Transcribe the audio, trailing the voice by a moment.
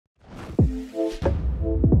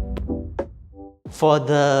For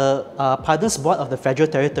the Pardons Board of the Federal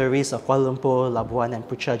Territories of Kuala Lumpur, Labuan and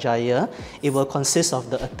Putrajaya, it will consist of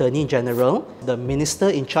the Attorney General, the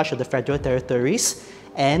Minister in charge of the Federal Territories,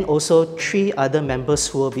 and also 3 other members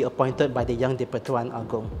who will be appointed by the Yang di-Pertuan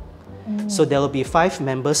Agong. So there will be 5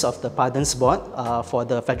 members of the Pardons Board for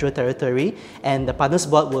the Federal Territory, and the Pardons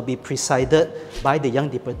Board will be presided by the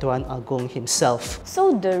Yang di-Pertuan Agong himself.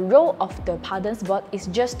 So the role of the Pardons Board is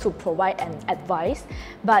just to provide an advice,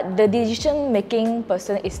 but the decision-making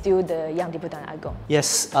person is still the Yang di-Pertuan Agong.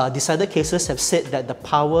 Yes, decided cases have said that the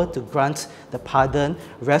power to grant the pardon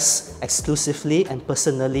rests exclusively and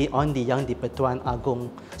personally on the Yang di-Pertuan Agong.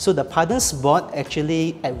 So the Pardons Board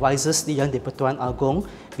actually advises the Yang di-Pertuan Agong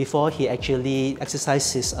before he actually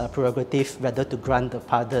exercises his prerogative whether to grant the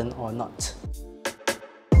pardon or not.